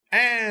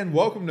and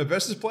welcome to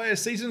Versus Player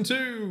Season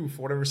 2.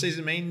 For whatever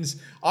season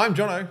means, I'm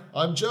Jono.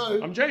 I'm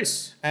Joe. I'm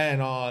Jace.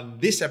 And on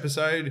this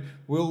episode,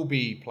 we'll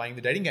be playing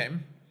the dating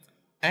game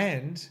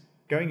and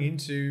going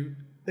into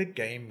the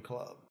game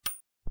club.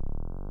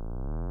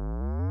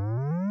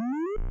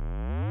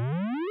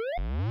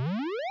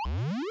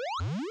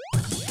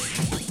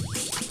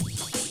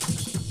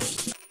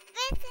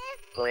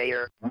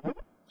 Player.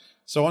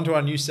 So on to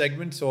our new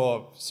segment,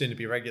 or soon to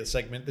be regular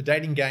segment, the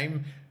dating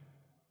game.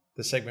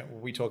 The segment where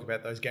we talk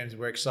about those games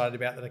we're excited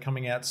about that are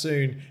coming out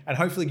soon and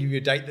hopefully give you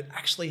a date that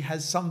actually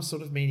has some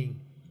sort of meaning.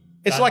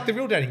 It's like the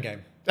real dating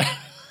game.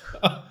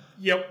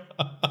 Yep.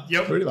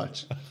 Pretty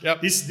much.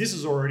 Yep. This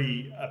is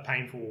already a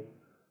painful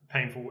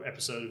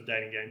episode of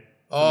dating game.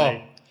 Oh,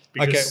 me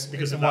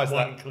because of And why that is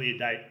one clear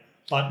date.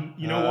 But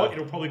you know what?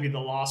 It'll probably be the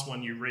last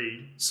one you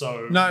read.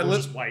 So we'll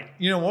just wait.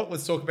 You know what?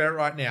 Let's talk about it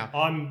right now.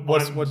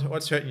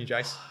 What's hurting you,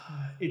 Jace?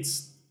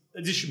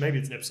 Maybe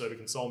it's an episode to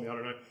console me. I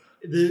don't know.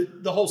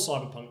 The whole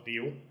Cyberpunk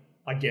deal.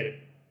 I get it.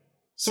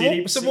 So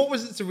what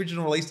was its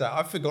original release date?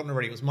 I've forgotten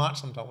already. It was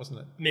March sometime, wasn't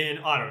it? Man,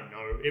 I don't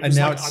know.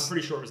 I'm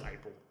pretty sure it was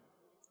April.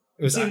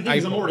 It was April.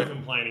 I'm already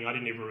complaining. I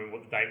didn't even remember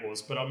what the date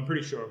was, but I'm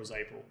pretty sure it was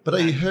April. But are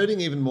you hurting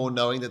even more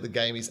knowing that the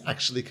game is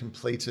actually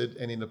completed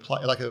and in a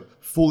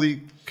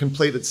fully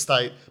completed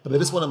state, but they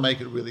just want to make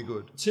it really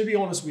good? To be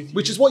honest with you,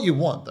 which is what you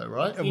want, though,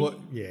 right?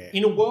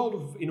 In a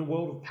world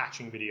of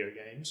patching video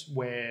games,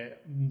 where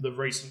the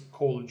recent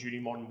Call of Duty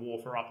Modern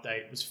Warfare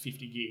update was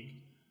 50 gig,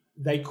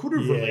 they could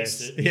have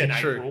released it in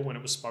April when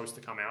it was supposed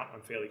to come out.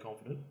 I'm fairly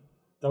confident.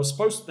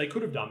 They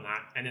could have done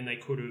that, and then they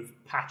could have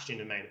patched in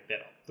and made it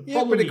better.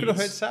 But it could have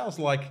hurt sales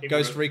like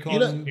Ghost Recon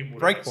and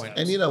Breakpoint.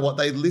 And you know what?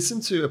 They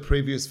listened to a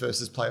previous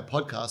Versus Player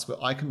podcast where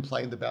I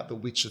complained about The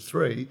Witcher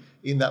 3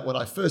 in that when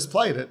I first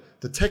played it,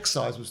 the text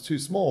size was too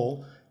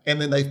small, and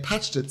then they've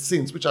patched it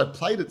since, which I've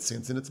played it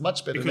since, and it's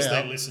much better because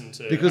now. They listened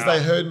to because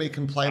they heard me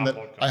complain that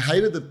podcast. I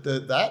hated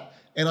that,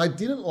 and I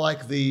didn't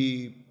like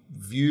the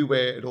view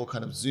where it all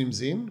kind of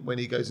zooms in when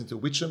he goes into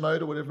Witcher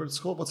mode or whatever it's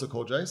called. What's it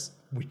called, Jace?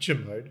 Witcher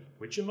mode?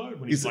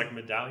 When he's like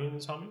medallion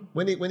or something?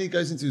 When he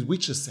goes into his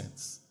Witcher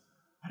sense.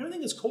 I don't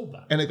think it's called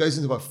that. And it goes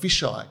into a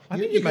fisheye. I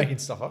think you're making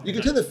stuff up. You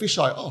can turn the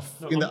fisheye off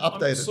the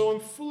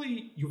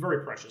updated. You're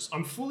very precious.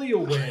 I'm fully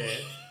aware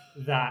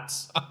that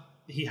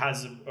he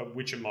has a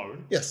Witcher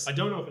mode. Yes. I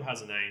don't know if it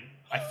has a name.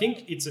 I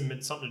think it's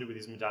something to do with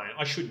his medallion.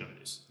 I should know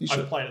this.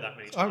 I've played it that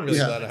many times. I'm really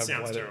glad I haven't It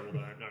sounds played terrible,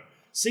 but I don't know.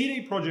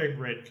 CD Projekt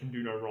Red can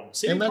do no wrong.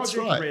 CD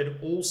Projekt Red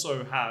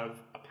also have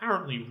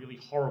apparently really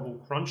horrible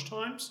crunch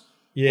times.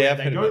 Yeah,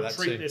 they don't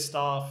treat their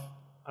staff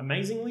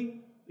amazingly.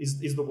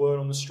 Is the word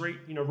on the street.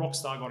 You know,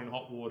 Rockstar got in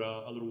hot water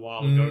a little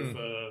while ago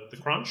for the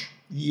crunch.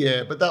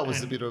 Yeah, but that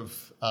was a bit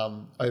of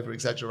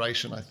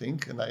over-exaggeration, I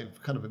think, and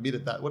they've kind of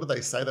admitted that. What did they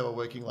say? They were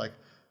working like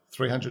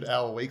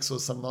 300-hour weeks or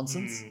some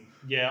nonsense?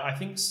 Yeah, I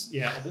think,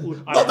 yeah.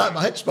 Look, Not that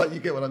much, but you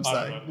get what I'm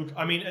saying. Look,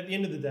 I mean, at the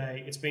end of the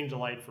day, it's been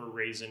delayed for a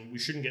reason. We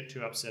shouldn't get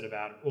too upset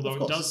about it, although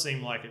it does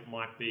seem like it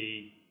might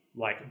be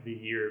like the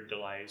year of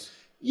delays.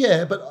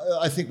 Yeah, but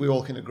I think we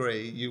all can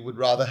agree you would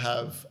rather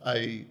have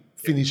a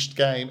finished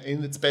game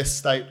in its best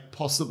state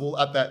possible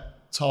at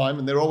that time,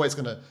 and they're always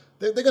going to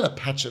they're going to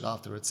patch it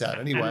after it's out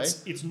anyway.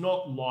 And it's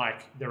not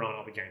like there aren't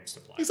other games to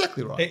play.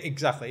 Exactly right.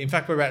 Exactly. In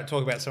fact, we're about to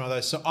talk about some of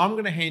those. So I'm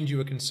going to hand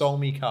you a Console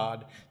Me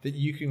card that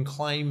you can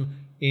claim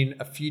in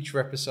a future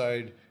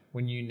episode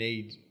when you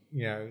need,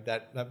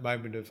 that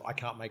moment of I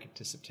can't make it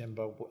to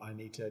September. I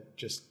need to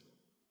just.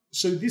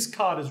 So this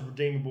card is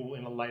redeemable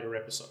in a later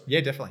episode.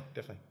 Yeah, definitely.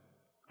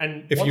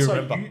 And if you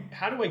remember,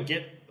 how do I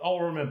get?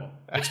 I'll remember.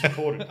 It's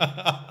recorded.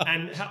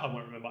 And I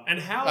won't remember. And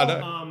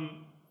how?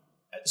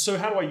 So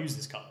how do I use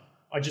this card?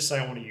 I just say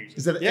I want to use it.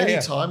 Is that any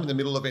time in the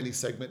middle of any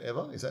segment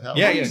ever? Is that how?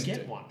 Yeah, you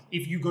get one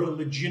if you've got a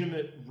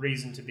legitimate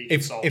reason to be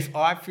consoled. If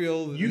I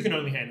feel you can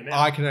only hand them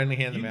out, I can only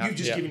hand them out. You've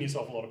just given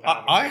yourself a lot of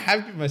power. I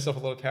have given myself a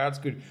lot of power. It's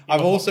good.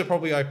 I've also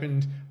probably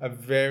opened a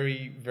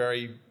very,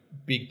 very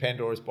big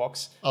Pandora's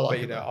box.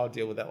 I'll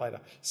deal with that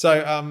later.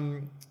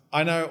 So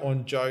I know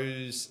on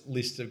Joe's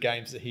list of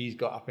games that he's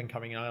got up and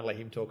coming, and I'll let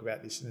him talk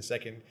about this in a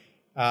second.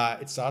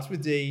 It starts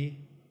with D.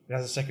 It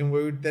has a second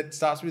word that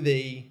starts with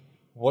E.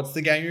 What's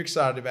the game you're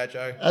excited about,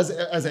 Joe? As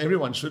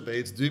everyone should be,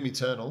 it's Doom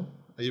Eternal.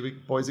 Are you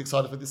boys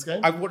excited for this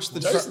game? I watched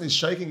the Jason is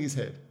shaking his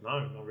head.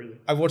 No, not really.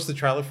 I watched the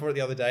trailer for it the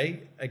other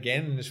day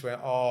again and just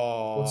went,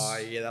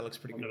 that looks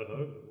pretty good. I've never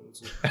heard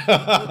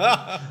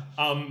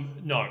of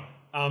it. No.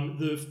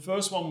 The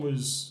first one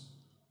was,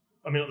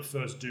 not the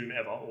first Doom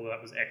ever, although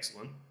that was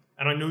excellent.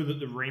 And I know that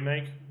the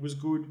remake was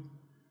good.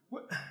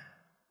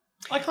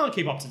 I can't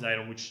keep up to date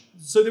on which.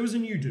 So there was a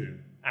new Doom,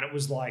 and it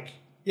was like.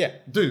 Yeah,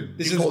 Doom.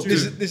 This is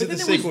the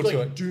sequel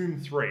to it. Doom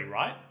 3,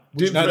 right?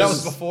 That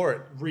was before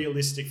it.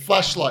 Realistic.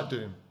 Flashlight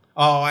Doom.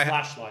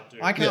 Flashlight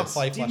Doom. I can't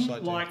play Flashlight Doom.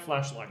 Didn't like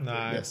Flashlight Doom.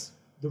 No. Yes.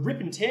 The Rip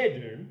and Tear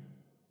Doom,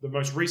 the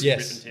most recent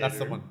Rip and Tear that's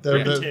Doom. the one.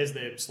 Rip and Tear's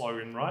their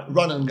slogan, right?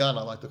 Run and gun,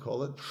 I like to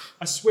call it.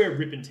 I swear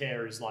Rip and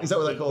Tear is like... Is that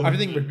what they call it? I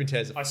think Rip and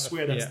Tear's... I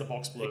swear that's the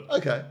box blurb.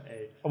 Okay.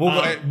 We'll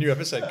got a new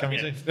episode coming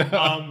soon.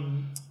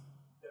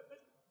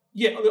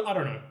 Yeah, I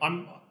don't know.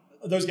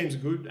 those games are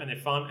good and they're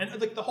fun. And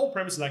like the whole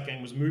premise of that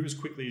game was move as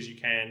quickly as you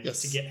can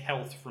Yes. to get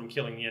health from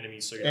killing the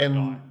enemies so you don't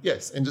die.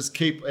 Yes, and just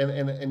keep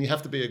and you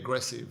have to be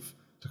aggressive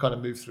to kind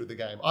of move through the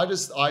game. I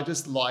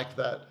just like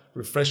that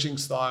refreshing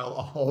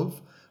style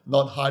of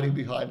not hiding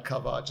behind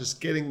cover,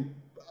 just getting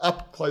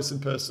up close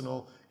and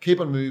personal, keep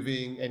on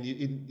moving, and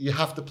you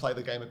have to play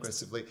the game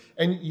aggressively.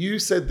 And you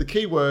said the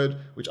key word,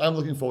 which I'm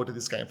looking forward to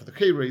this game for the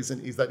key reason,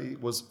 is that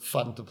it was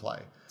fun to play.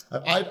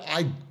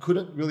 I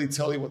couldn't really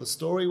tell you what the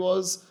story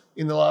was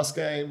in the last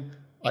game.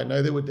 I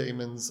know there were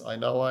demons. I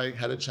know I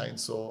had a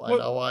chainsaw.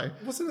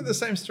 Wasn't it the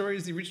same story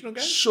as the original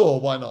game? Sure,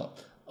 why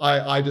not?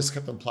 I just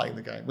kept on playing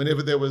the game.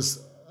 Whenever there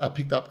was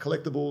picked up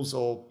collectibles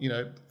or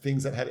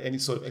things that had any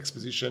sort of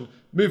exposition,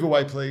 move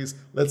away, please.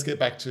 Let's get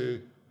back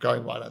to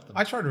going right at them.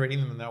 I tried reading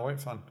them and they weren't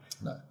fun.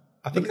 No,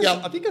 I think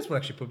that's what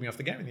actually put me off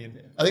the game in the end.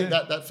 Yeah. I think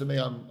that for me,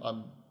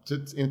 I'm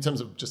in terms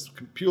of just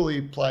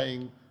purely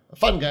playing a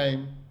fun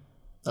game.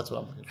 That's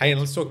what I'm looking for. Hey, and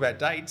let's talk about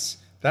dates.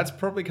 That's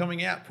probably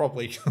coming out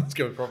let's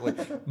go with probably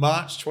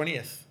March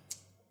 20th.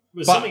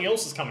 But something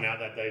else is coming out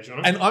that day,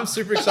 John. And I'm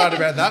super excited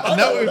about that. And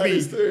that would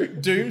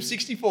be Doom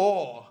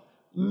 64.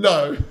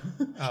 No,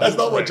 that's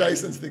not what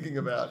Jason's thinking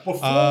about. Before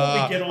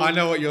we get on, I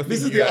know what you're thinking.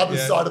 This is the other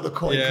side of the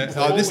coin. Yeah.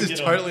 Oh, this is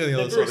totally on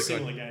the other side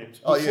of the coin.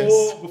 Games.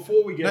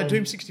 Before we get on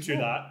Doom 64.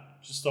 to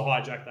that, just to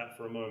hijack that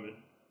for a moment,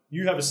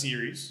 you have a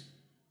series.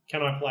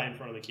 Can I play in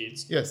front of the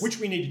kids? Yes. Which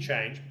we need to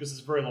change because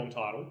it's a very long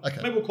title. Okay.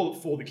 Maybe we'll call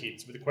it For the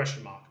Kids with a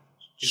question mark.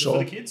 Is Sure. it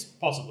for the kids?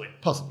 Possibly.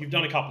 Possibly. You've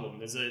done a couple of them.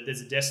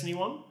 There's a Destiny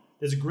one.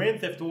 There's a Grand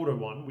Theft Auto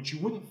one, which you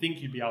wouldn't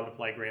think you'd be able to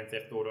play Grand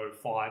Theft Auto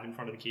 5 in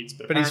front of the kids.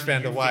 But he's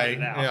found a you've way.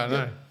 figured it out. Yeah, I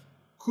know.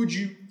 Could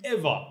you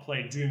ever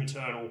play Doom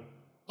Eternal?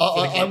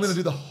 I'm going to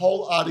do the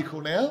whole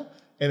article now,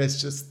 and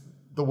it's just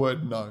the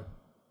word no.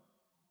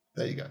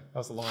 There you go. That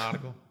was a long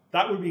article.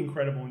 That would be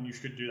incredible, and you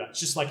should do that. It's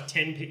just like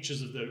 10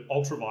 pictures of the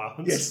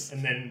ultra-violence. Yes.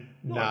 And then...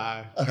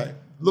 No. Okay.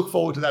 Look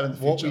forward to that in the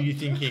future. What were you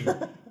thinking?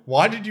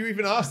 Why did you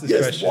even ask this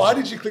Yes, question? why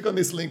did you click on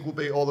this link will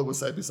be all it will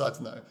say besides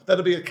no.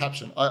 That'll be a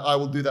caption. I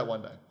will do that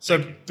one day.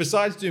 So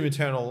besides Doom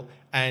Eternal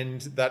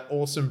and that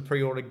awesome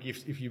pre-order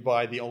gift if you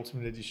buy the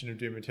Ultimate Edition of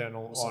Doom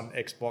Eternal on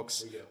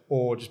Xbox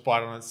or just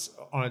buy it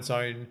on its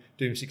own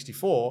Doom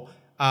 64,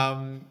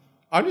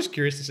 I'm just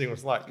curious to see what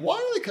it's like. Why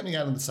are they coming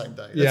out on the same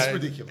day? That's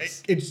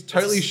ridiculous. It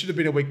totally should have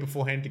been a week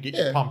beforehand to get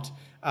you pumped.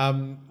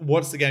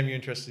 What's the game you're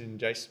interested in,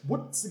 Jace?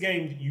 What's the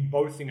game that you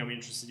both think I'm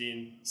interested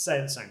in? Say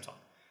at the same time.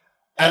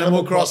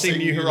 Animal Crossing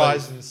New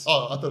Horizons.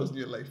 Oh, I thought it was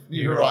New Leaf.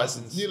 New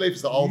Horizons. New Leaf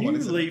is the old one,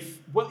 isn't it? New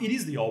Leaf, well, it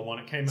is the old one.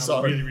 It came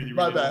out really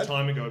long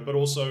time ago. But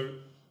also,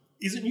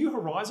 is it New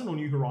Horizon or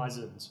New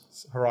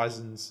Horizons?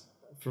 Horizons,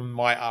 from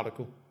my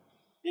article.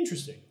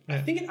 Interesting. Yeah.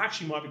 I think it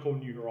actually might be called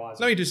New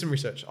Horizons. No, you do some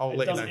research. I'll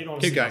let you know.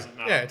 Keep going.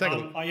 Yeah, take a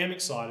look. I am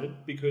excited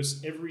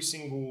because every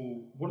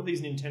single... What are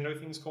these Nintendo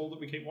things called that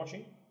we keep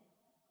watching?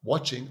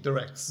 Watching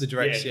directs. The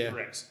directs, yeah.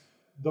 Directs.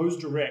 Those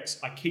directs,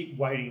 I keep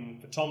waiting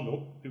for Tom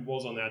Nook, who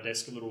was on our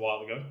desk a little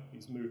while ago.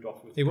 He's moved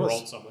off with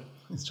parole somewhere.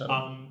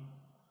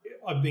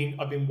 I've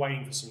been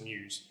waiting for some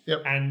news.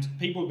 Yep. And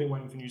people have been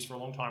waiting for news for a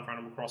long time for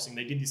Animal Crossing.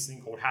 They did this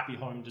thing called Happy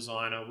Home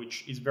Designer,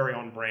 which is very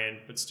on brand,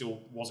 but still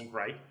wasn't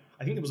great.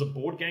 I think there was a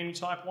board gamey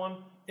type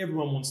one.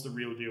 Everyone wants the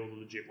real deal, the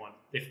legit one.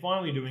 They're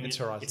finally doing it.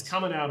 Horizons. It's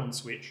coming out on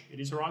Switch.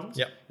 It is Horizons?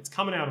 Yep. It's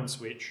coming out on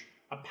Switch.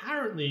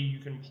 Apparently, you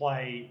can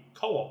play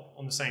co-op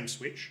on the same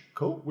Switch.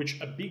 Cool.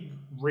 Which a big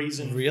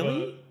reason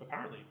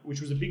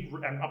which was a big,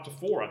 and up to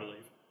 4, I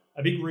believe.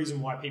 A big reason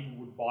why people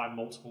would buy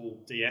multiple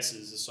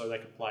DSs is so they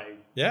could play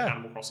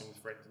Animal Crossing with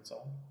friends and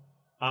so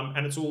on.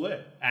 And it's all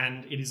there.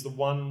 And it is the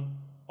one,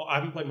 I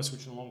haven't played my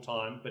Switch in a long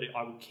time, but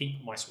I will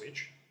keep my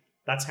Switch.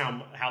 That's how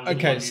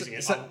little I'm using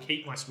it. I will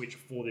keep my Switch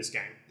for this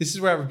game. This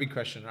is where I have a big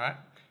question, right?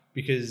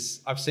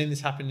 Because I've seen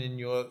this happen in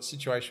your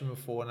situation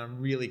before, and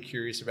I'm really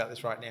curious about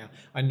this right now.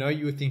 I know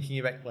you were thinking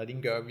about letting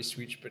go of your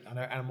Switch, but I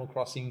know Animal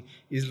Crossing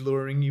is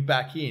luring you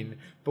back in.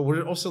 But would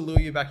it also lure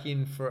you back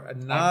in for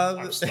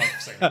another... I've seen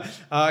it.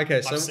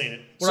 Okay, so I've seen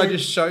it. What I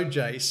just showed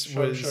Jace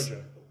was... Show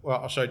Joe. Well,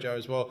 I'll show Joe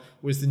as well,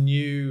 was the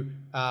new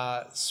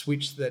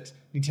Switch that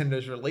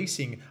Nintendo's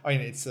releasing. I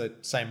mean, it's the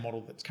same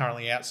model that's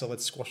currently out, so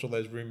let's squash all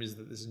those rumors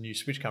that there's a new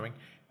Switch coming,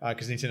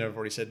 because Nintendo have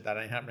already said that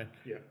ain't happening.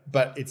 Yeah.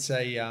 But it's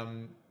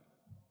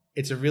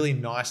a really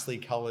nicely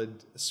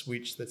coloured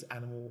Switch that's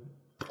Animal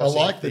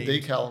Crossing. I like themed.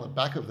 the decal on the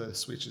back of the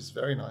Switch. Is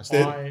very nice.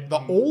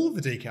 All of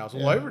the decals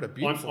all over it are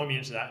beautiful. I'm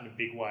into that in a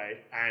big way.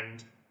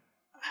 And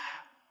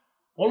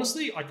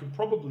honestly, I could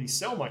probably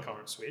sell my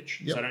current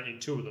Switch, so I don't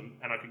need 2 of them,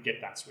 and I could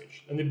get that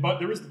Switch. And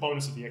there is the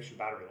bonus of the extra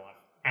battery life.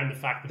 And the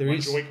fact that my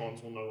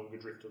Joy-Cons will no longer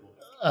drift at all.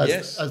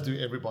 As do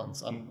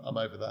everyone's. I'm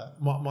over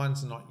that.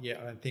 Mine's not yet,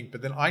 I don't think.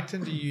 But then I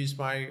tend to use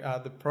my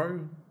the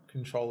Pro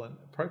controller.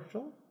 Pro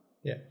controller?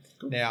 Yeah.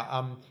 Cool.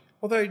 Now,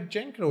 although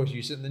Jen could always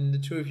use it, and then the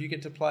 2 of you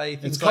get to play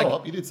things it's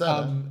co-op. You did say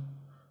that.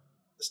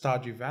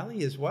 Stardew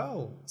Valley as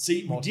well.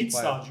 See, we did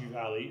Stardew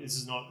Valley. This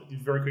is not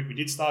very quick. We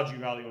did Stardew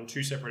Valley on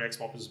 2 separate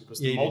Xboxes because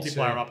the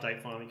multiplayer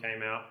update finally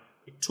came out.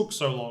 It took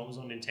so long. It was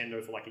on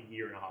Nintendo for like a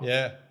year and a half.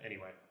 Yeah.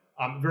 Anyway,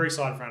 I'm very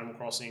excited for Animal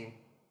Crossing.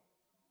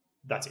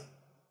 That's it.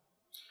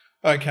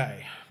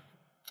 Okay.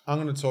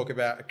 I'm going to talk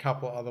about a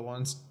couple of other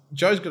ones.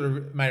 Joe's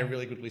made a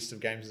really good list of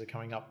games that are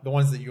coming up, the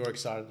ones that you're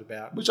excited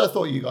about. Which I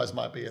thought you guys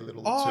might be a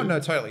little too. No,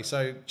 totally.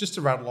 So just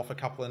to rattle off a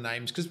couple of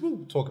names, because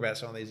we'll talk about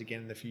some of these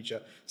again in the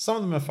future. Some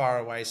of them are far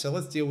away, so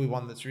let's deal with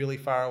one that's really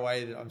far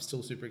away that I'm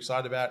still super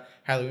excited about.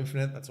 Halo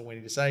Infinite, that's all we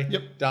need to say.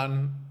 Yep.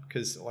 Done,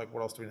 because like,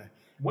 what else do we know?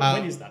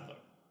 When is that, though?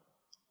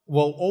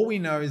 Well, all we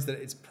know is that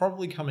it's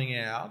probably coming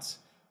out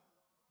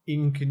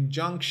in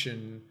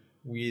conjunction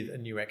with a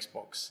new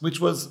Xbox.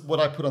 Which was what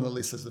I put on the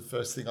list as the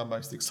first thing I'm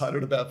most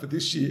excited about for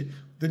this year.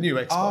 The new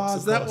Xbox. Oh,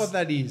 is that what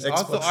that is?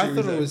 I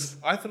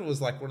thought it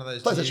was like one of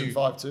those PlayStation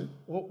 5 too.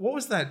 What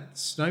was that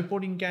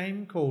snowboarding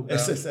game called?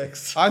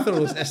 SSX. I thought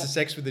it was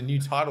SSX with a new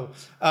title.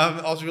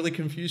 I was really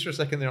confused for a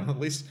second there on the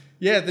list.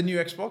 Yeah, the new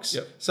Xbox.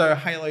 Yep. So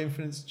Halo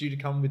Infinite's due to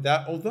come with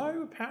that.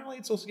 Although apparently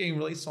it's also getting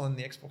released on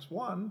the Xbox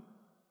One.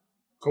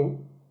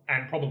 Cool.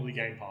 And probably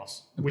Game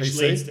Pass, which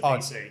PC? leads to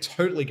PC.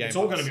 Totally Game Pass. It's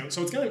all going to be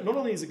so. It's going to not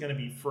only is it going to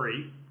be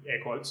free,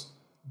 air quotes,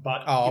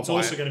 but it's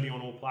also going to be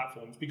on all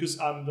platforms because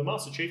the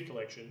Master Chief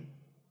Collection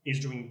is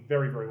doing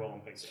very, very well on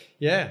PC.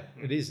 Yeah,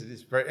 it is. It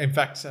is very. In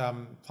fact,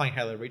 playing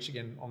Halo Reach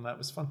again on that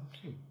was fun.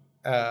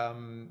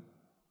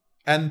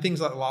 And things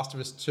like The Last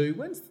of Us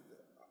 2.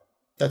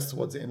 That's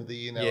towards the end of the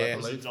year now. Yeah. I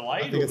believe. Is it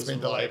delayed? I think it's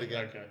been delayed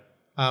again. Okay.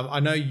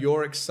 I know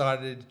you're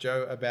excited,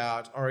 Joe,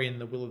 about Ori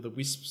and the Will of the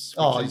Wisps.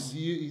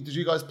 Did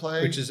you guys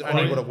play? Which is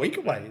only a week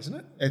away, isn't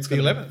it? It's the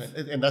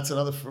 11th. And that's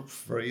another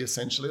free,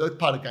 essentially. Like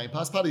part of Game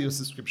Pass, part of your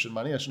subscription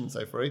money. I shouldn't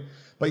say free.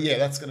 But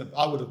yeah,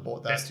 I would have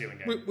bought that. Best deal in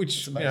game.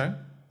 Which,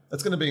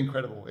 that's going to be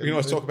incredible. We can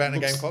always talk about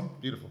in a game club.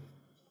 Beautiful.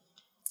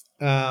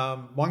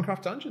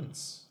 Minecraft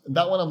Dungeons. And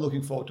that one I'm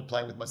looking forward to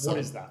playing with my son. What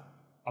is that?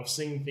 I've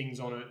seen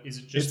things on it. Is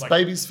it just it's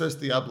baby's first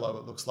Diablo,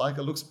 it looks like.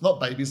 It looks, not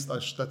baby's,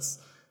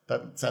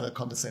 that sounded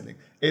condescending.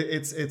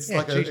 It's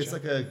like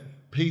a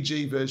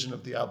PG version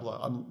of Diablo.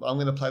 I'm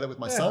going to play that with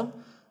my son.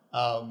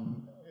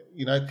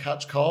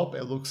 Couch co-op.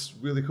 It looks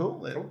really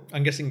cool.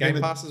 I'm guessing Game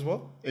Pass as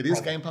well. It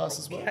is Game Pass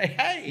as well.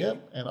 Hey. Yeah,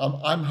 and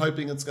I'm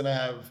hoping it's going to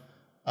have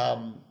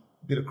a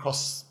bit of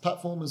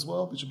cross-platform as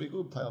well, which would be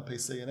good. Play on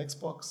PC and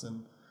Xbox,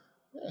 and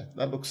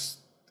that looks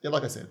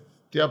like I said,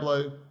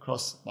 Diablo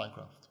cross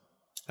Minecraft.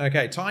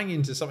 Okay, tying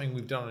into something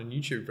we've done on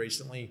YouTube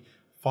recently.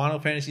 Final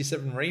Fantasy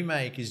VII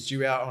Remake is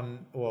due out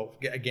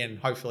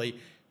hopefully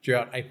due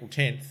out April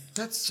 10th.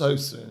 That's so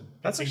soon.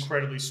 That's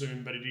incredibly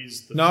soon, but it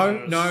is the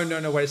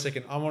No, wait a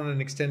second. I'm on an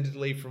extended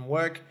leave from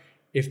work.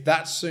 If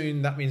that's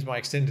soon, that means my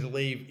extended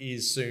leave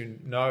is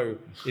soon. No,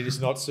 it is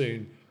not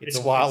soon. It's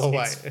a while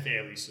away. It's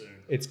fairly soon.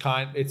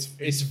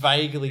 It's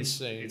vaguely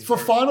soon. For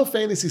Final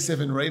Fantasy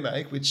VII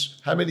Remake, which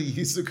how many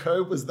years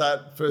ago was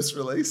that first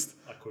released?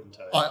 I couldn't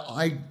tell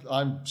you.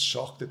 I'm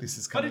shocked that this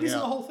is coming out. But it isn't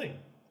the whole thing.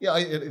 Yeah,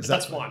 exactly.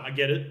 That's fine. I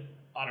get it.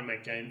 I don't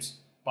make games,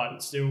 but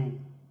it's still,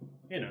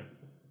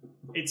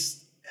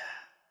 it's.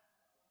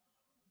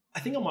 I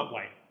think I might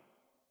wait.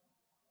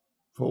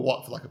 For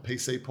what? For like a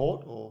PC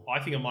port, or? I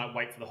think I might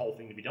wait for the whole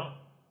thing to be done.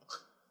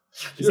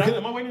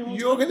 Am I waiting?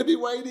 You're going to be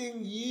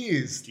waiting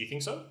years. Do you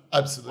think so?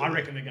 Absolutely. I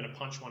reckon they're going to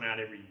punch one out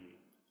every year.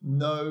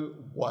 No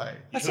way.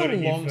 That's a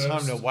long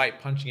time to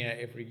wait, punching out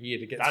every year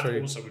to get through.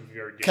 That also would be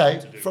very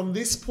difficult to do. From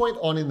this point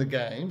on in the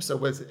game, so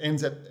where it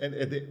ends at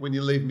when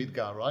you leave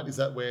Midgar, right? Is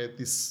that where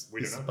this?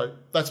 We don't know.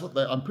 That's what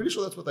I'm pretty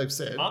sure that's what they've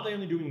said. Aren't they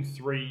only doing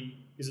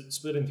 3? Is it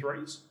split in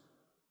 3s,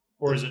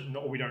 or is it?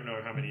 Or we don't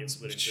know how many it's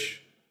split into.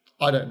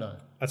 I don't know.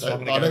 I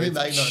don't think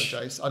they know,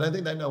 Jace. I don't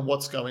think they know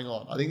what's going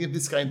on. I think if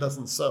this game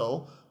doesn't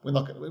sell, we're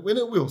not going to. When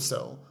it will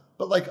sell,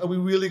 but are we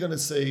really going to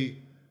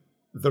see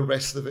the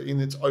rest of it in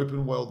its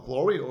open world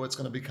glory, or it's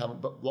going to become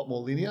a lot more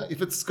linear?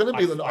 If it's going to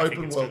be an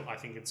open world, I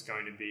think it's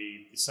going to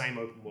be the same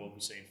open world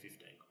we see in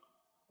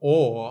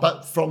 15.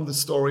 But from the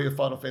story of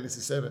Final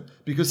Fantasy VII,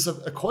 because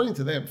according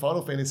to them,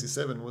 Final Fantasy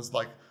VII was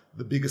like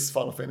the biggest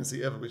Final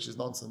Fantasy ever, which is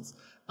nonsense.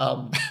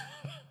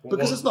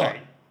 Because it's not.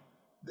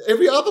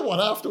 Every other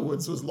one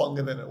afterwards was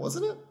longer than it,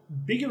 wasn't it?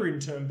 Bigger in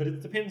term, but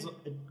it depends.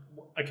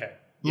 Okay.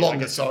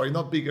 Longer, sorry,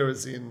 not bigger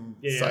as in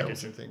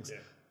sales and things. Yeah.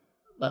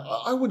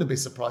 I wouldn't be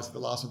surprised if the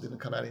last one didn't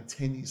come out in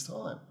 10 years'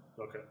 time.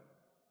 Okay.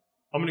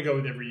 I'm going to go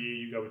with every year.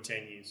 You go with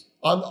 10 years.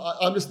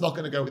 I'm just not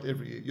going to go with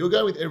every year. You'll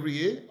go with every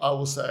year. I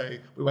will say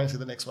we won't see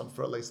the next one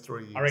for at least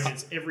 3 years. I reckon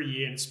it's every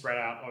year and spread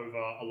out over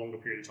a longer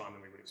period of time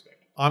than we would expect.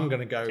 I'm going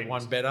to go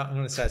one better. I'm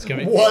going to say it's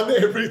going to be... One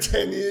every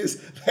 10 years?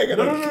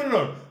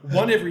 No.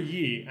 One every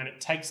year, and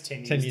it takes 10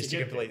 years, 10 years to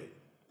complete.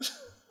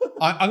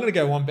 I'm going to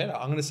go one better.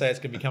 I'm going to say it's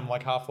going to become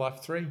like Half-Life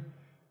 3.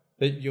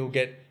 That you'll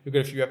get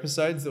a few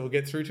episodes that will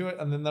get through to it,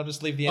 and then they'll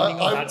just leave the ending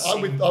on.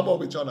 I'm all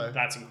with Jono.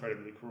 That's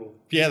incredibly cruel.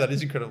 Yeah, that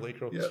is incredibly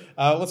cruel. Yep.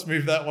 Let's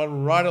move that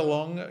one right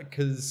along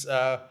because,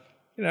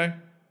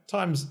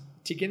 time's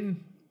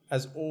ticking,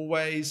 as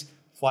always.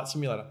 Flight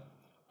Simulator.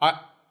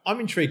 I'm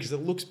intrigued because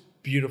it looks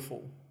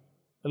beautiful.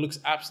 It looks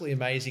absolutely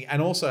amazing.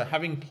 And also,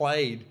 having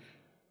played,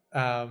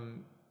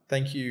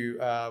 thank you,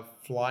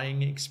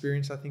 Flying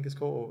Experience, I think it's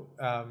called,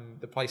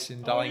 the place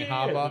in Darling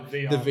Harbour,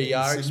 the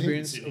VR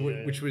experience,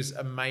 which was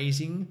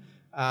amazing.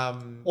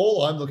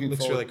 All I'm looking for...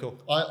 Looks really cool.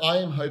 I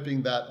am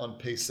hoping that on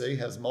PC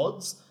has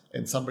mods,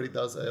 and somebody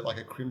does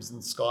a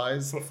Crimson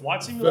Skies for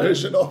Flight Simulator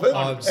version of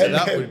it. So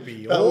that would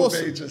be awesome.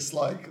 That would be just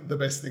like the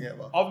best thing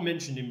ever. I've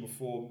mentioned him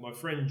before. My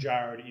friend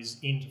Jared is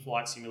into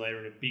Flight Simulator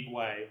in a big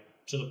way,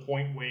 to the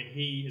point where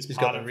he is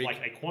part of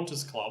like a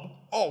Qantas club.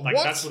 Oh, like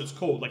what? That's what it's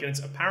called. Like, and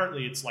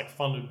it's like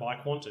funded by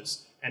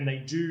Qantas, and they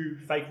do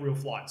fake real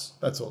flights.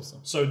 That's awesome.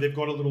 So they've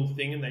got a little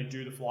thing, and they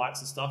do the flights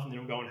and stuff, and then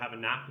he'll go and have a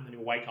nap, and then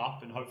he'll wake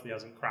up, and hopefully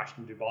hasn't crashed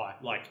in Dubai.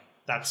 Like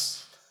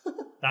that's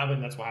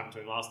that's what happened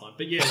to him last time.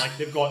 But yeah, like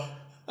they've got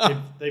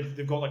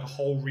like a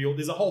whole real.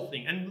 There's a whole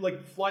thing, and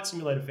like Flight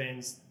Simulator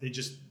fans,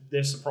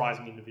 they're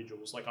surprising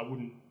individuals. Like I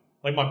wouldn't.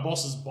 Like my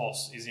boss's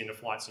boss is in a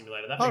Flight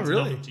Simulator. That means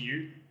nothing to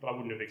you, but I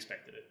wouldn't have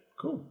expected it.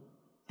 Cool.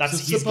 That's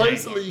so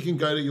supposedly you can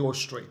go to your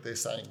street. They're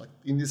saying like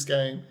in this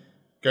game,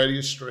 go to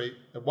your street.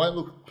 It won't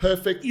look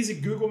perfect. Is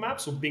it Google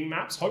Maps or Bing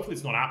Maps? Hopefully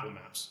it's not Apple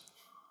Maps.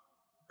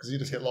 Because you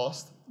just get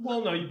lost.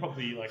 Well, no, you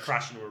probably like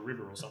crash into a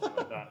river or something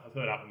like that. I've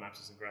heard Apple Maps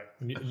isn't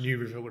great. New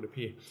river would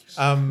appear.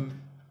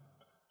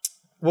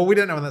 Well, we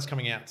don't know when that's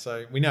coming out,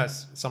 so we know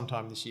it's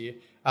sometime this year.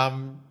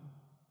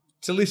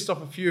 To list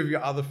off a few of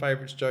your other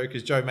favourites, Joe,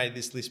 because Joe made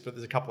this list, but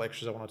there's a couple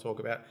extras I want to talk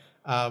about.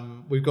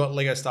 We've got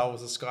Lego Star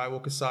Wars: The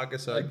Skywalker Saga.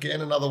 So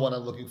again, another one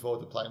I'm looking forward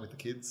to playing with the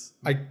kids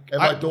and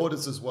my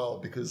daughters as well,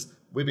 because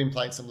we've been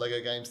playing some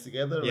Lego games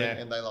together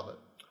and they love it.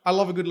 I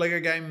love a good Lego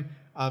game.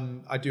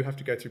 I do have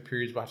to go through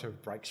periods where I have to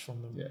have breaks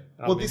from them.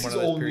 Yeah. Well, this is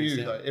all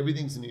new though.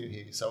 Everything's new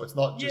here, so it's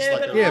not just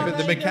but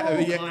the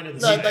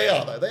mechanics. No, they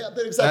are though.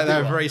 They're exactly.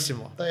 They're very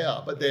similar. They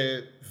are, but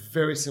they're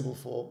very simple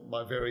for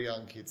my very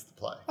young kids to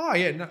play. Oh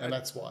yeah, no, and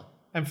that's why.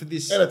 And for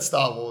this, and it's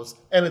Star Wars,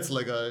 and it's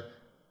Lego.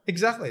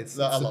 Exactly, it's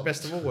the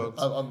best of all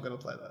worlds. I'm going to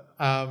play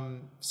that.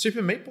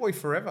 Super Meat Boy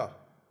Forever,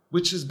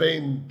 which has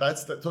been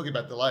talking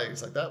about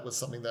delays. Like that was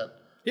something that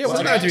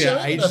wasn't going to be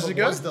ages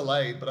ago. It was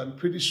delayed, but I'm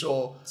pretty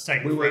sure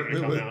we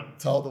were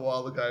told a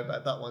while ago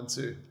about that one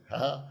too.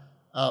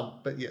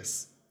 But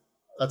yes,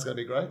 that's going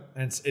to be great.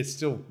 And it's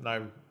still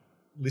no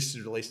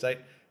listed release date.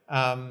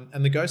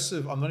 And the Ghosts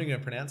of, I'm not even going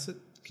to pronounce it.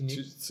 Can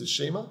you?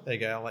 Tsushima. There you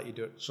go. I'll let you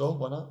do it. Sure,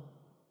 why not?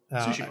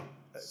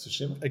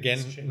 Tsushima. Again,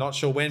 not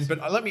sure when,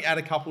 but let me add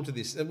a couple to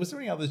this. Was there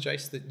any others,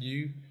 Jace, that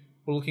you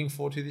were looking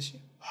forward to this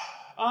year?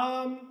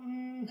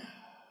 Did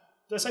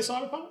I say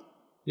Cyberpunk?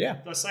 Yeah.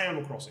 Did I say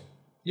Animal Crossing?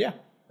 Yeah.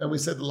 And we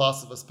said The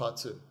Last of Us Part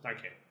 2. Don't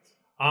care.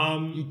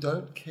 You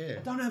don't care?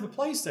 I don't have a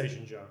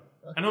PlayStation, Joe.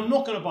 Okay. And I'm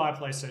not going to buy a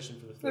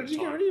PlayStation for the third time. Did you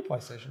get rid of your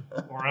PlayStation?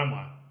 Or am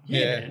I?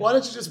 Yeah. Why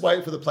don't you just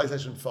wait for the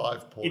PlayStation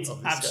 5 port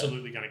of this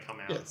absolutely going to come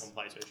out on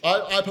PlayStation.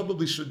 I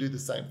probably should do the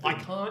same thing. I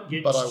can't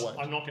get... But I won't.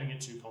 I'm not going to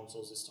get two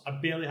consoles this time.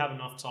 I barely have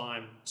enough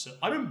time to...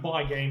 I don't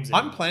buy games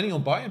anymore. I'm planning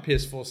on buying a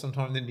PS4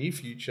 sometime in the near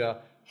future,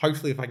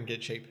 hopefully if I can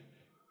get cheap.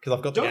 Because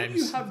I've got the games.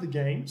 Don't you have the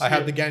games? I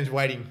have the games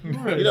waiting.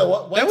 You know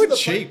what? They were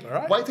cheap, all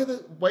right? Wait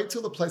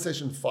till the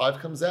PlayStation 5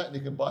 comes out and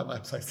you can buy my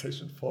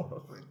PlayStation 4,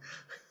 I think.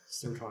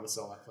 Still trying to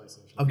sell that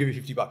PlayStation. I'll give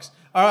you $50.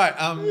 All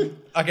right.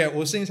 Okay.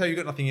 Well, seeing as how you've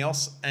got nothing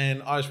else,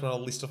 and I just want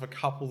to list off a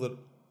couple that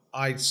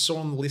I saw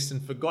on the list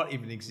and forgot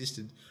even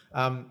existed.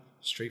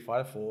 Street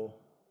Fighter 4.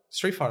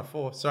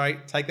 Sorry,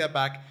 take that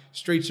back.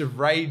 Streets of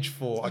Rage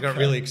 4. I got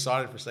really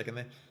excited for a second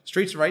there.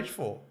 Streets of Rage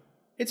 4.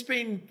 It's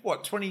been,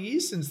 20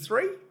 years since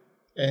 3?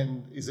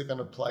 And is it going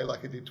to play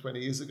like it did 20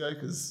 years ago?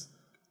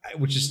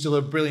 Which is still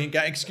a brilliant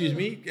game. Excuse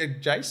me.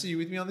 Jace, are you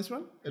with me on this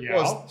one? It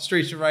was.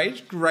 Streets of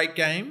Rage. Great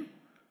game.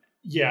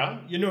 Yeah,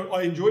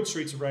 I enjoyed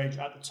Streets of Rage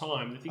at the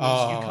time. The thing is,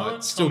 you can't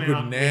it's still come good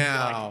out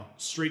now.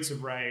 With, Streets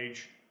of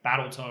Rage,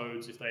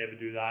 Battletoads, if they ever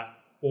do that,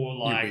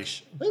 or I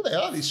think they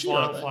are this year.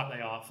 Final Flight,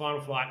 they are.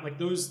 Final Flight, like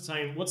those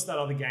same. What's that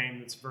other game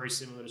that's very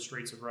similar to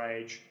Streets of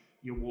Rage?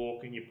 You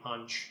walk and you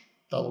punch.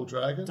 Double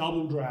Dragon.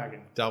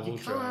 You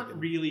can't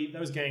really.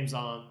 Those games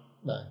aren't.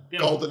 No.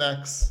 Golden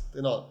Axe.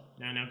 They're not.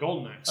 No,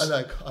 Golden Axe. I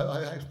know.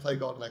 I played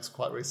Golden Axe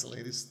quite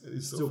recently. It is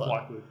still fun.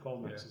 Quite good.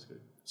 Golden Axe is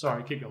good.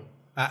 Sorry, keep going.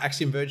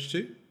 Axiom Verge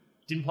 2.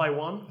 Didn't play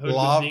one.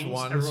 Loved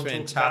one. It's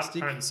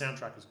fantastic. Apparently the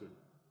soundtrack is good.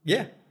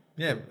 Yeah.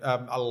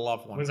 I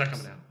love one. When's that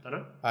coming out? Don't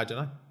know. I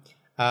don't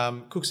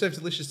know. Cook Serve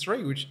Delicious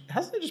 3, which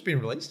hasn't it just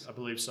been released? I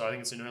believe so. I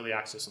think it's in early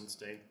access on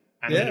Steam.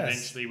 And then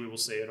eventually we will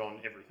see it on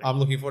everything. I'm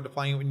looking forward to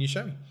playing it when you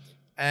show me.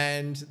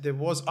 And there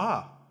was...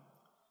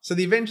 So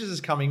the Avengers is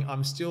coming.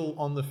 I'm still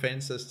on the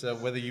fence as to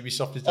whether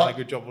Ubisoft has done a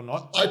good job or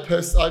not.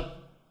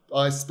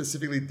 I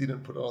specifically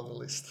didn't put it on the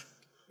list.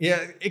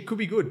 Yeah, it could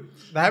be good.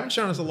 They haven't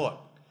shown us a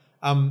lot.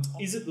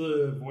 Is it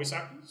the voice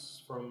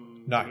actors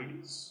from the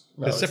movies?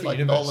 No, it's like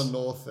Nolan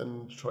North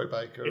and Troy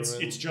Baker.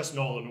 It's just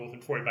Nolan North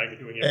and Troy Baker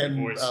doing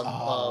every voice.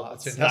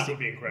 That would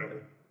be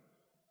incredible.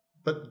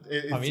 But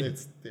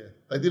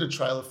they did a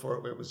trailer for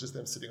it where it was just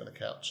them sitting on a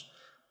couch.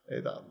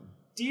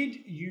 Did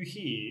you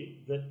hear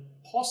that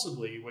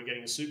possibly we're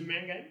getting a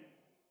Superman game?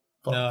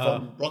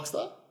 From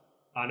Rockstar?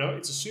 I know.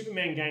 It's a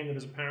Superman game that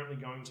is apparently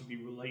going to be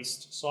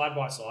released side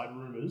by side,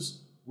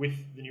 rumours,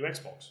 with the new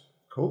Xbox.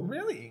 Cool.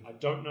 Really? I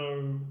don't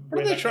know.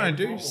 What are they trying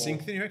to do?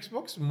 Sync the new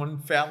Xbox in one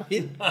foul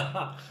hit?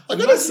 I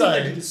gotta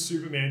say, they did a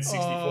Superman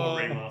 64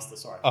 remaster.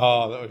 Sorry.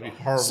 Oh, that would be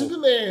horrible.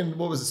 Superman.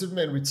 What was it?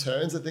 Superman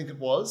Returns. I think it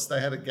was.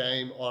 They had a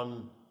game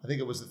on I think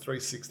it was the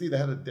 360. They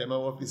had a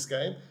demo of this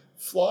game.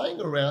 Flying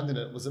around in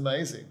it was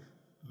amazing.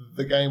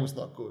 The game was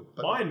not good.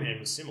 But Iron Man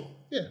was similar.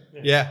 Yeah,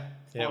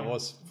 it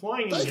was.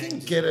 Flying they can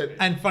get it.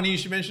 And funny you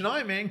should mention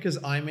Iron Man, because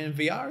Iron Man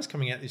VR is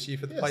coming out this year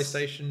for the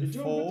PlayStation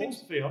They're 4. doing good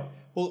things with VR.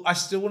 Well, I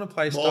still want to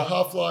play Well,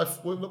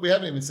 Half-Life, we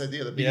haven't even said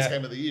the biggest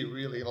game of the year,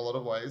 really, in a lot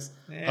of ways.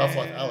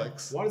 Half-Life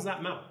Alyx. Why does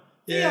that matter?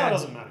 Yeah. VR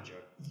doesn't matter, Joe.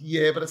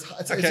 Yeah, but it's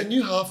a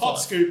new Half-Life. Hot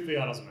scoop,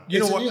 VR doesn't matter.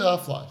 It's a new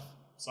Half-Life.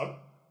 So?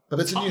 But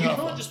it's a new Half-Life.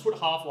 You can't just put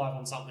Half-Life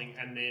on something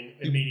and then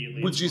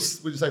immediately... Would you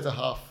say it's a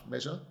half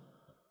measure?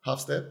 Half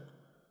step?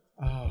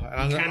 Oh,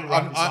 and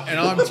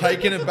I'm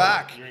taking it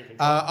back.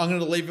 I'm going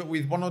to leave it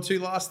with one or two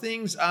last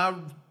things.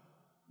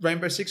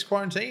 Rainbow Six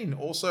Quarantine,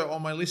 also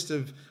on my list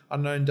of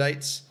unknown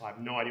dates. I have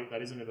no idea what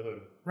that is. I've never heard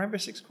of it. Rainbow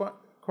Six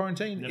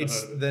Quarantine.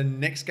 It's the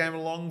next game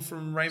along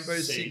from Rainbow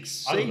Six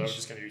Siege. I thought I was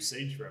just going to do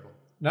Siege forever.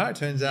 No, it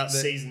turns out that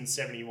season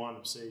 71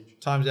 of Siege.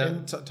 Time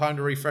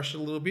to refresh it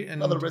a little bit.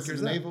 And another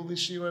Resident Evil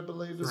this year, I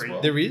believe, as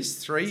well. There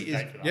is 3.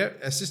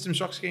 A System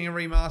Shock's getting a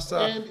remaster.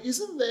 And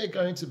isn't there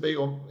going to be,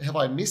 or have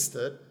I missed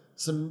it,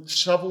 some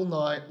Shovel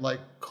Knight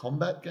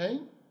combat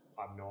game?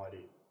 I have no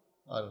idea.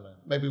 I don't know.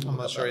 Maybe I'm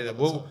not sure either.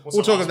 We'll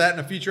talk about that in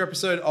a future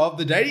episode of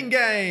The Dating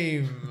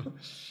Game.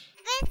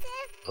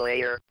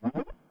 Player.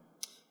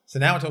 So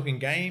now we're talking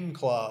Game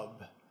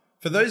Club.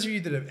 For those of you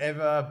that have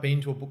ever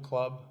been to a book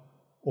club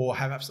or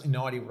have absolutely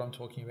no idea what I'm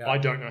talking about. I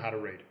don't know how to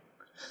read.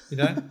 You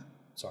don't?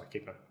 Sorry,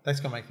 keep going. That's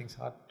going to make things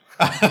hard.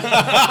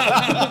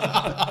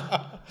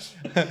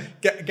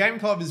 Game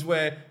Club is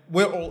where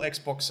we're all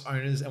Xbox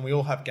owners and we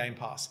all have Game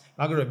Pass.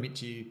 And I've got to admit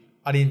to you,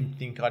 I didn't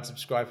think I'd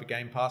subscribe for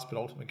Game Pass, but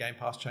ultimately Game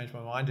Pass changed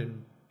my mind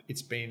and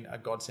it's been a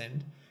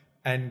godsend.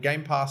 And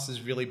Game Pass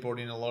has really brought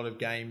in a lot of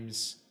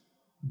games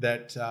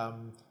that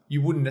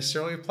you wouldn't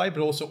necessarily have played,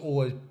 but also all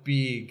those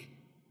big,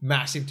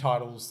 massive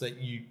titles that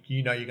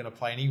you know you're going to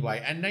play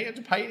anyway. And now you don't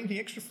have to pay anything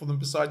extra for them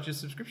besides your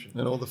subscription.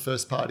 And all the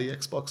first-party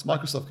Xbox,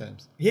 Microsoft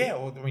games. Yeah,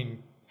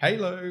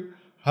 Halo.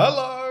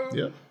 Hello.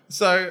 Yeah.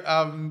 So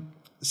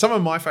some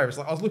of my favorites,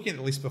 I was looking at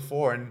the list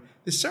before, and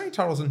there's so many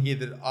titles in here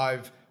that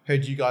I've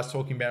heard you guys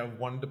talking about and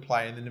wanted to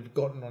play and then have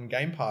gotten on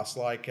Game Pass,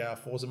 like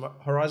Forza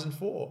Horizon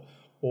 4,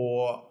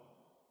 or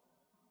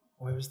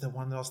where was the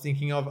one that I was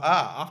thinking of?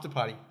 After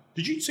Party.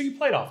 So you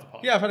played After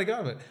Party? Yeah, I've had a go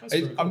of it.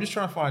 Cool. I'm just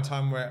trying to find a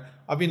time where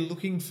I've been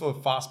looking for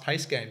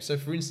fast-paced games. So,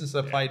 for instance,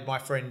 I played my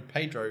friend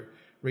Pedro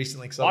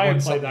recently because I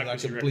wanted something that I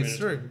could blitz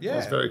through. Yeah,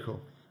 that's very cool.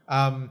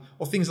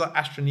 Or things like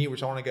Astroneer,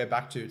 which I want to go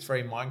back to. It's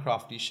very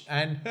Minecraft-ish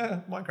and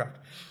Minecraft.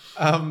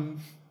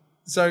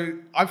 So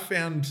I've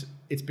found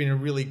it's been a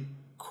really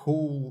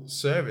cool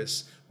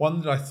service.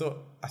 One that I thought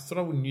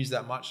I wouldn't use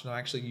that much, and I'm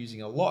actually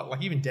using a lot.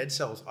 Like even Dead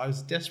Cells, I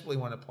was desperately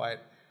wanting to play it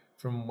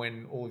from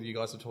when all of you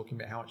guys were talking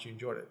about how much you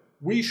enjoyed it.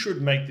 We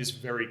should make this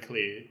very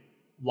clear.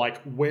 Like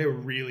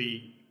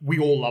we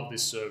all love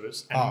this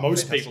service, and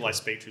most people I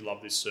speak to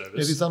love this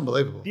service. It is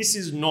unbelievable. This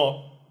is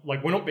not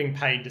like we're not being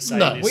paid to say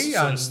this we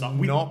sort are of stuff.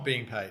 Not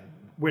being paid.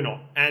 We're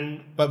not.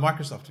 But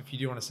Microsoft, if you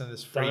do want to send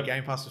us free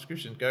Game Pass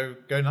subscription, go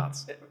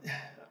nuts.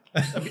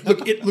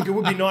 Look, it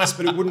would be nice,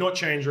 but it would not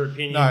change your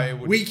opinion. No, it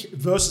wouldn't. Weak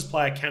versus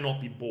player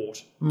cannot be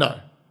bought. No.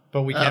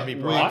 But we can be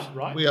bought.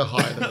 Right? We are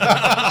higher than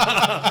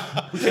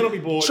that. We cannot be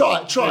bought.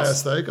 Try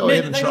us, though. Go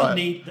ahead and try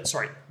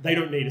it. They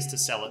don't need us to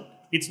sell it.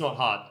 It's not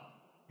hard.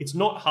 It's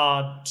not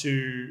hard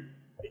to,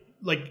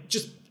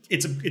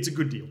 it's a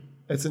good deal.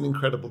 It's an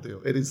incredible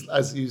deal. It is,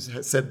 as you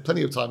said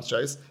plenty of times,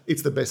 Jace,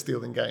 it's the best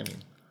deal in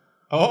gaming.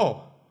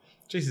 Oh,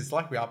 geez, it's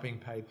like we are being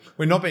paid.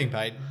 We're not being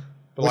paid.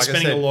 But we're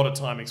spending a lot of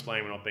time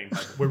explaining we're not being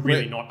paid. We're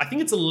really not. I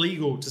think it's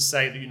illegal to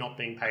say that you're not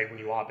being paid when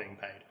you are being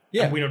paid.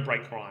 Yeah. And we don't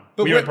break crime.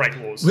 But we don't break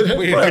laws. We don't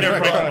break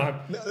crime.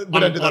 We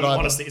don't do that either.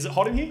 Honestly, is it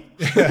hot in here?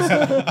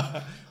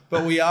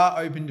 But we are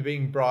open to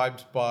being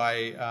bribed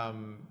by,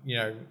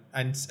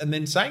 and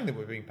then saying that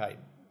we're being paid.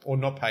 Or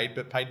not paid,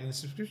 but paid in the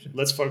subscription.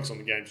 Let's focus on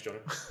the games, Johnny.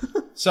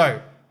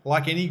 So,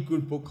 like any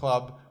good book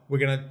club, we're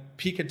going to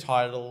pick a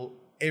title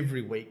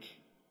every week.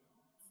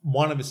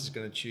 One of us is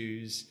going to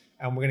choose,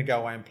 and we're going to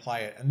go away and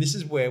play it. And this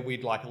is where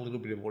we'd like a little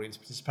bit of audience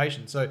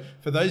participation. So,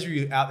 for those of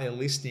you out there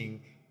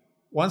listening,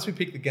 once we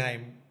pick the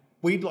game,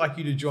 we'd like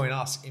you to join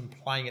us in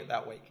playing it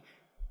that week.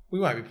 We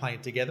won't be playing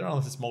it together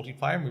unless it's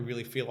multiplayer and we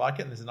really feel like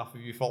it and there's enough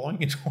of you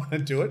following and want to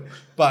do it.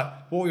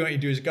 But what we want you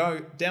to do is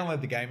go download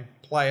the game,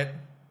 play it,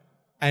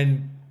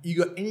 and you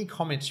got any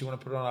comments you want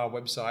to put on our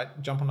website,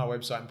 jump on our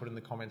website and put in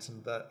the comments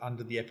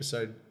under the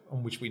episode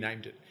on which we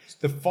named it.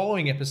 The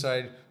following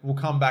episode, we'll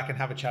come back and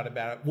have a chat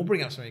about it. We'll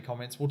bring up so many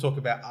comments. We'll talk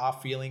about our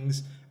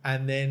feelings,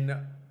 and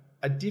then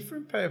a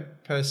different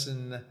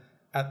person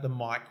at the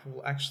mic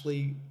will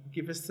actually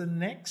give us the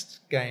next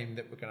game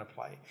that we're going to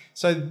play.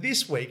 So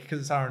this week, because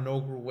it's our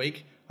inaugural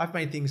week, I've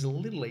made things a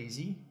little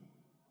easy,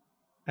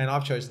 and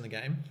I've chosen the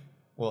game.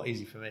 Well,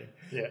 easy for me.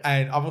 Yeah.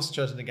 And I've also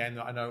chosen a game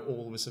that I know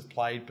all of us have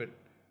played, but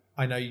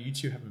I know you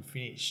two haven't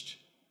finished.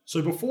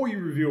 So before you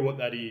reveal what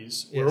that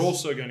is, we're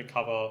also going to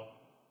cover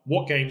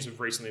what games have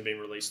recently been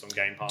released on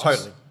Game Pass.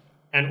 Totally.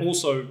 And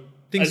also...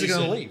 Things are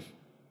going to leave.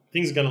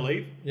 Things are going to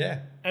leave.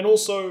 Yeah. And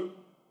also,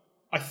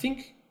 I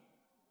think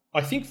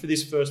I think for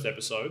this first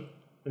episode,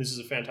 and this is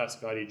a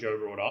fantastic idea Joe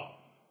brought up,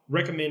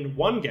 recommend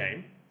one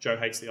game. Joe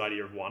hates the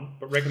idea of one,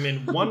 but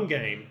recommend one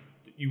game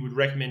that you would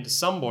recommend to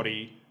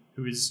somebody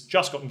who has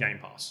just gotten Game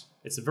Pass.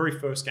 It's the very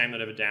first game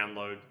they'd ever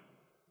download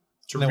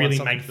to really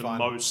make the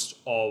most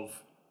of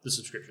the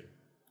subscription.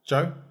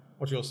 Joe,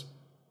 what's yours?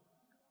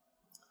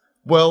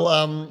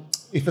 Well,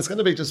 if it's going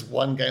to be just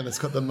one game that's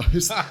got the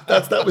most,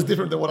 that was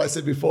different than what I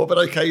said before. But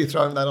okay, you're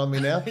throwing that on me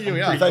now. Here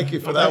we are. Thank you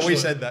for that. We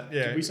said that.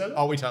 Yeah. Did we say that?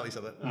 Oh, we totally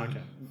said that.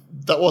 Okay.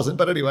 That wasn't.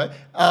 But anyway,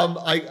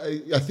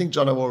 I think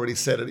Jono already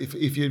said it.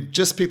 If you've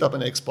just picked up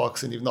an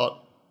Xbox and you've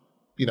not,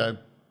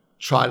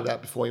 tried it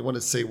out before, you want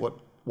to see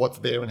what's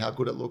there and how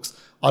good it looks,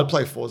 I'd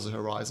play Forza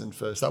Horizon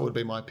first. That would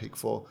be my pick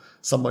for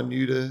someone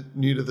new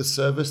to the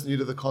service, new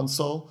to the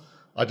console.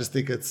 I just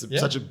think it's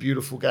such a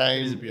beautiful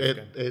game. It is a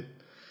beautiful game.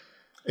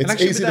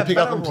 It's easy to pick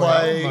up and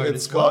play.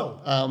 It's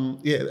got,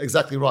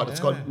 exactly right.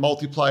 It's got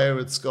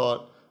multiplayer. It's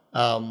got,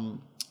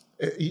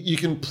 you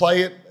can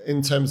play it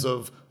in terms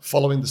of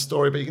following the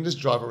story, but you can just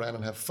drive around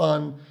and have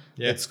fun.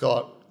 Yeah. It's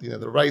got,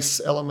 the race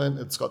element.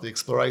 It's got the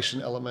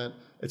exploration element.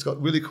 It's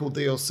got really cool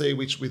DLC,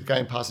 which with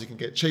Game Pass you can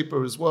get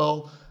cheaper as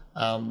well.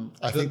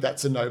 I think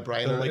that's a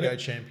no-brainer. The Lego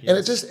Champions. And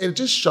it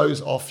just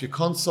shows off your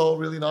console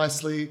really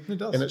nicely. It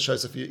does. And it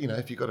shows if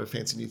you've got a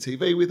fancy new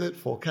TV with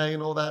it, 4K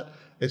and all that,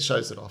 it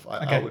shows it off.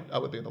 I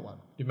would be the one.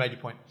 You've made your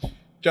point.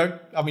 Joe,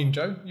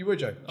 you were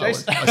Joe.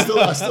 Jace.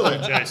 I still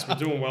am. Jace, we're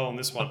doing well on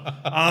this one.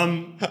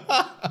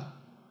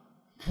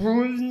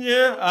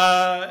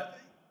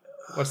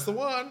 What's the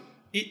one?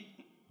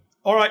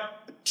 All right.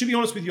 To be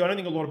honest with you, I don't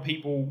think a lot of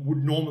people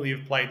would normally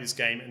have played this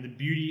game. And the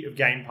beauty of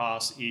Game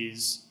Pass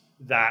is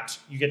that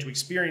you get to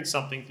experience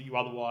something that you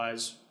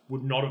otherwise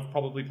would not have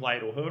probably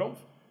played or heard of.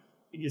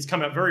 It's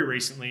come out very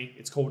recently.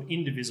 It's called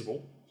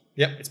Indivisible.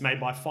 Yep. It's made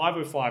by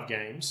 505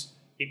 Games.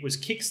 It was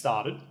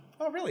kickstarted.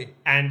 Oh, really?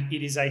 And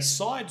it is a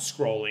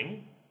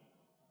side-scrolling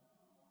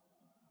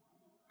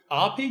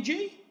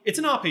RPG? It's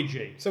an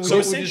RPG. So would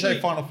you say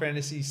Final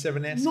Fantasy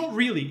 7-esque? Not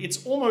really.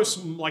 It's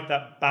almost like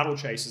that Battle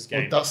Chasers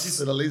game. Dust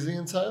an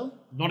Elysian Tale?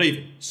 Not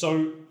even.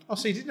 So... Oh,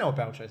 so you did know what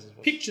Battle Chasers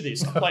was. Picture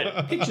this.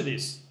 Picture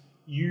this.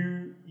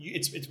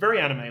 It's very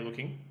anime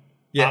looking.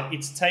 Yeah.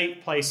 It's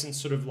take place in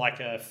sort of like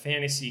a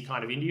fantasy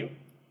kind of India.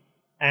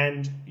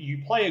 And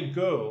you play a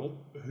girl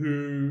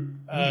who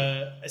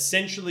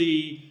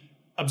essentially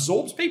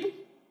absorbs people.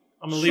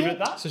 I'm going to leave it at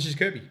that. So she's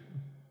Kirby.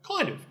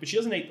 Kind of, but she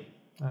doesn't eat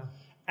them.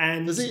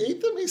 And does he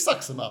eat them? He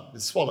sucks them up. He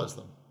swallows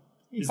them.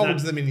 He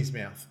holds them in his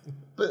mouth.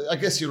 But I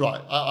guess you're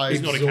right.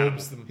 He's not a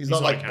cannibal. He's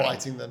not like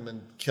biting them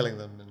and killing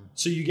them.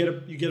 So you get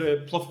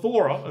a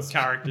plethora of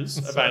characters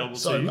available to you.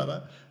 Sorry about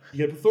that.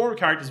 You get a plethora of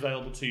characters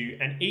available to you,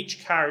 and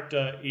each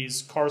character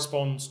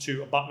corresponds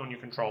to a button on your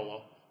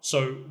controller.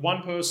 So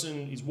one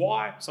person is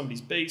Y,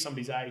 somebody's B,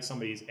 somebody's A,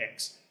 somebody's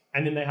X.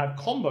 And then they have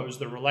combos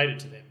that are related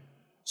to them.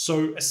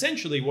 So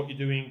essentially what you're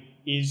doing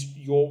is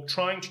you're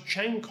trying to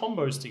chain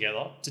combos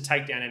together to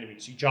take down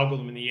enemies. You juggle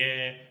them in the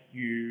air,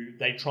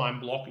 they try and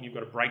block, and you've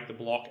got to break the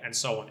block, and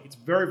so on. It's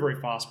very, very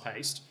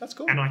fast-paced. That's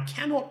cool. And I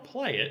cannot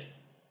play it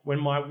when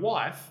my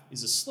wife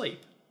is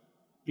asleep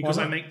because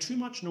I make too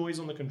much noise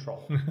on the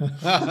controller.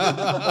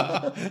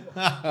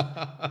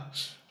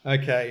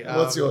 Okay.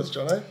 What's yours,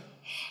 Jono?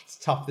 It's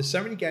tough. There's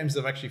so many games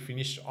that I've actually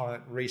finished on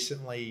it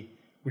recently,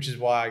 which is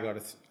why I got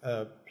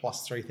a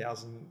plus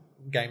 3,000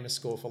 gamer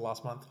score for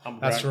last month.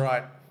 That's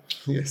right.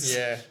 Yes.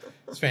 Yeah,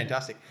 it's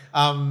fantastic.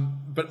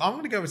 But I'm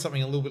going to go with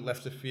something a little bit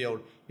left of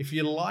field. If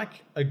you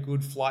like a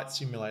good flight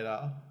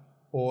simulator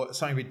or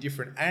something a bit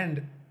different,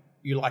 and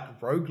you like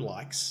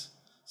roguelikes,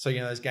 so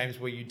those games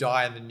where you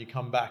die and then you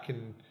come back,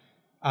 and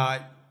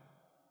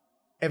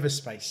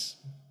Everspace.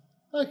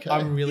 Okay.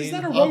 I'm really is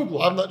that a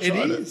roguelike? I'm not sure.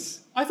 It is.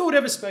 I thought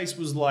Everspace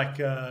was like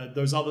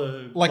those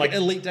other... Like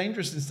Elite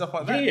Dangerous and stuff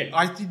like that. Yeah.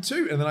 I did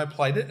too. And then I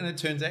played it, and it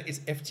turns out it's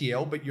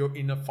FTL, but you're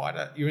in a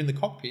fighter, you're in the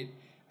cockpit,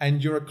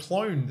 and you're a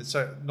clone.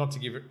 So not to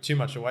give it too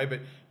much away,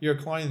 but you're a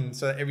clone,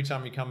 so every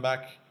time you come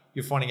back,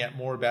 you're finding out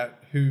more about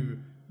who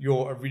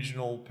your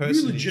original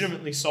person You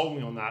legitimately sold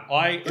me on that.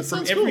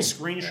 From every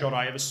screenshot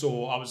I ever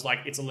saw, I was like,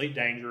 it's Elite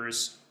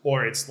Dangerous,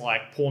 or it's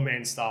like Poor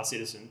Man's Star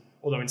Citizen.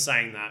 Although in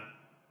saying that,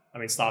 I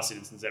mean, Star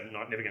Citizen's never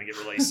going to get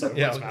released. So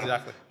yeah,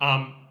 exactly.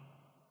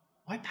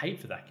 I paid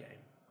for that game.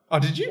 Oh,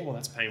 did you? Oh,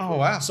 that's painful. Oh,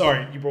 wow.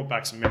 Sorry, you brought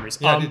back some memories.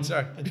 Yeah, I did,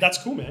 sorry. That's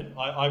cool, man.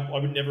 I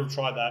would never have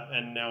tried that,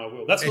 and now I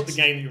will. That's not the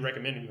game that you're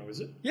recommending, though, is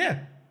it? Yeah.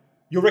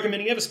 You're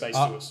recommending Everspace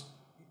to us.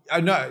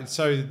 No.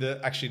 So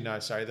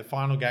the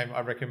final game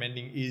I'm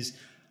recommending is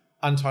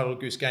Untitled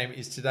Goose Game.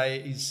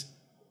 Is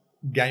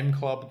Game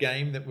Club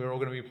game that we're all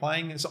going to be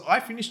playing. And so I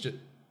finished it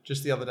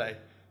just the other day.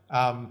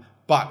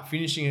 But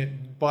finishing it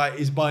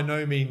is by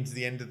no means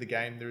the end of the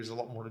game. There is a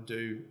lot more to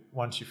do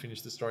once you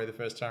finish the story the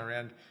first time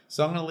around.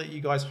 So I'm going to let you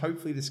guys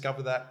hopefully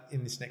discover that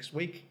in this next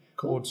week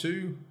or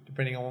two,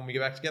 depending on when we get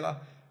back together.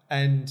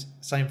 And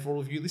same for all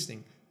of you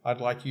listening.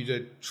 I'd like you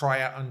to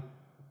try out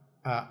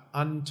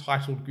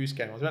Untitled Goose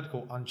Game. I was about to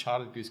call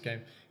Uncharted Goose Game.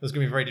 It was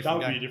going to be a very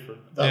different game. That would be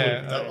different.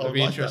 That would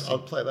be interesting. I'll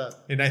play that.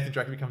 And Nathan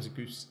Drake becomes a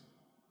goose.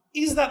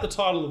 Is that the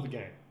title of the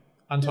game?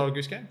 Untitled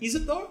Goose Game. Is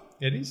it though?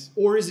 It is.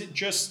 Or is it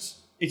just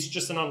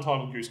an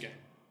Untitled Goose Game?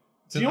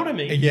 Do you know what I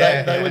mean?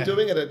 Yeah. They were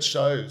doing it at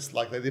shows.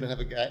 Like, they didn't have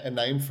a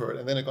name for it.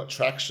 And then it got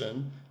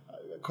traction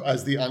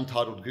as the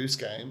Untitled Goose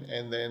Game.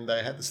 And then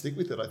they had to stick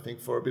with it, I think,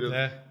 for a bit of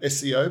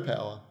SEO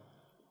power.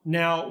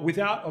 Now,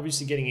 without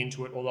obviously getting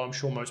into it, although I'm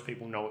sure most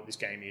people know what this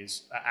game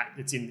is,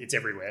 it's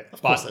everywhere.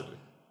 Of course they do.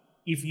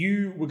 If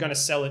you were going to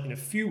sell it in a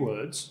few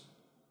words,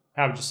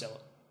 how would you sell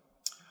it?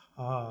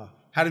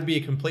 How to be a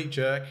complete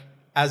jerk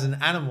as an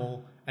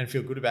animal and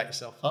feel good about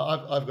yourself.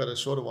 I've got a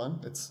shorter one.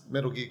 It's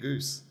Metal Gear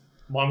Goose.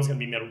 Mine was going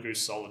to be Metal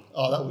Goose Solid.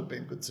 Oh, that would have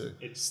been good too.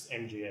 It's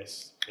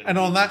MGS. And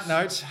on that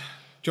note,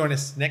 join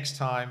us next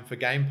time for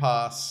Game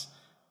Club.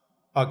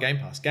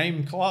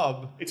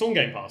 It's on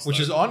Game Pass. Which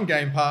is on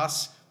Game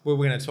Pass, where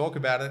we're going to talk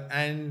about it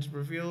and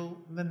reveal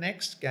the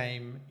next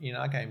game in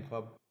our Game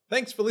Club.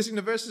 Thanks for listening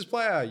to Versus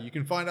Player. You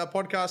can find our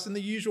podcast in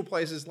the usual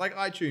places like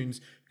iTunes,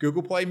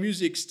 Google Play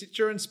Music,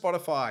 Stitcher, and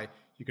Spotify.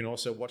 You can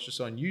also watch us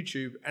on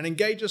YouTube and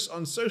engage us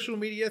on social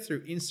media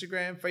through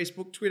Instagram,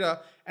 Facebook, Twitter,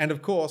 and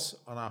of course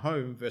on our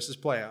home,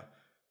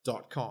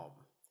 versusplayer.com.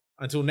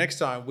 Until next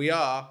time, we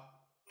are...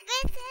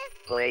 Versus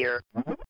Player.